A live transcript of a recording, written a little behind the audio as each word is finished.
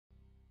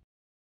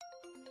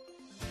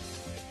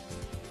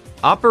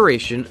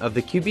Operation of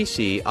the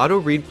QBC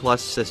AutoRead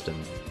Plus system.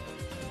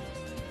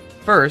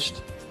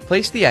 First,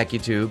 place the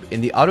AccuTube in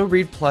the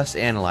AutoRead Plus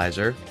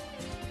analyzer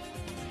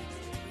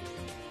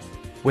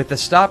with the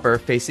stopper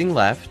facing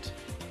left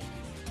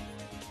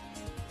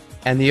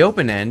and the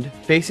open end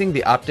facing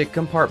the optic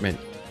compartment.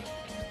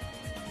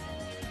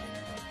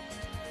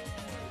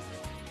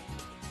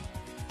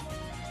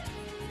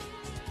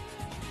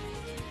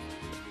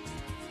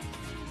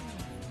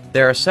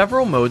 There are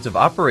several modes of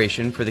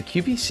operation for the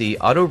QBC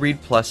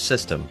AutoRead Plus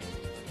system.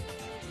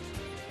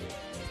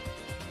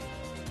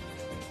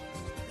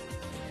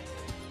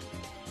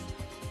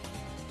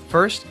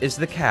 First is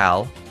the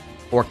CAL,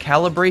 or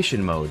calibration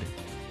mode.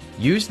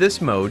 Use this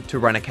mode to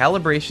run a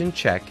calibration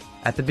check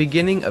at the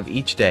beginning of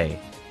each day.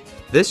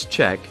 This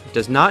check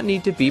does not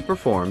need to be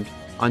performed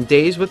on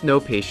days with no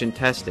patient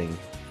testing.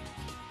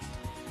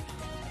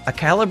 A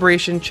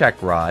calibration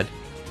check rod,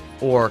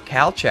 or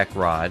CalCheck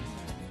rod,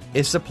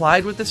 is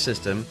supplied with the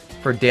system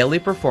for daily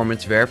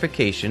performance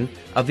verification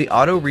of the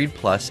AutoRead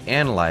Plus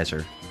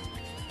analyzer.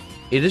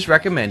 It is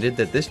recommended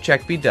that this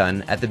check be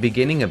done at the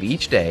beginning of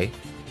each day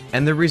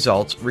and the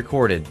results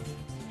recorded.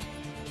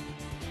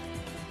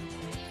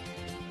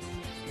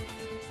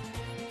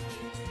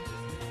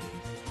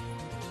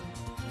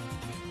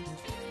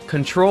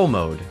 Control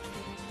mode.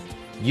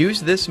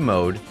 Use this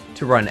mode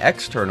to run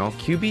external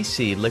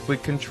QBC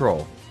liquid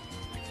control.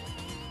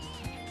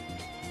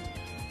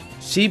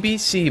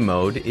 CBC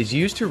mode is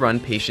used to run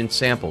patient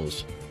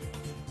samples.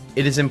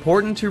 It is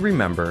important to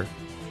remember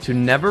to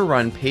never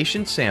run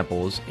patient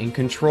samples in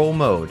control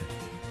mode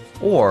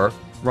or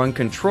run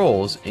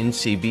controls in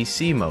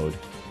CBC mode.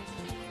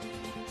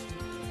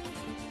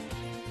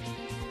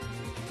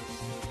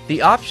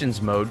 The options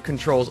mode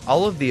controls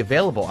all of the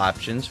available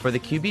options for the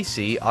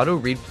QBC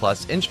AutoRead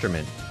Plus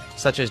instrument,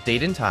 such as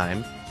date and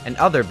time and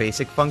other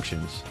basic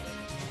functions.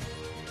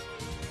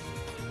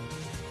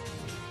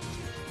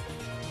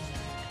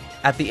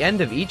 At the end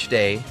of each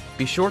day,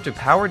 be sure to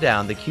power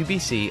down the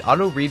QBC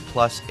AutoRead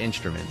Plus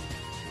instrument.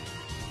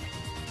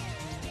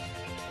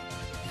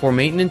 For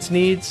maintenance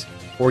needs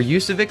or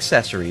use of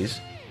accessories,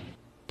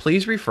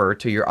 please refer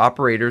to your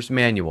operator's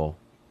manual.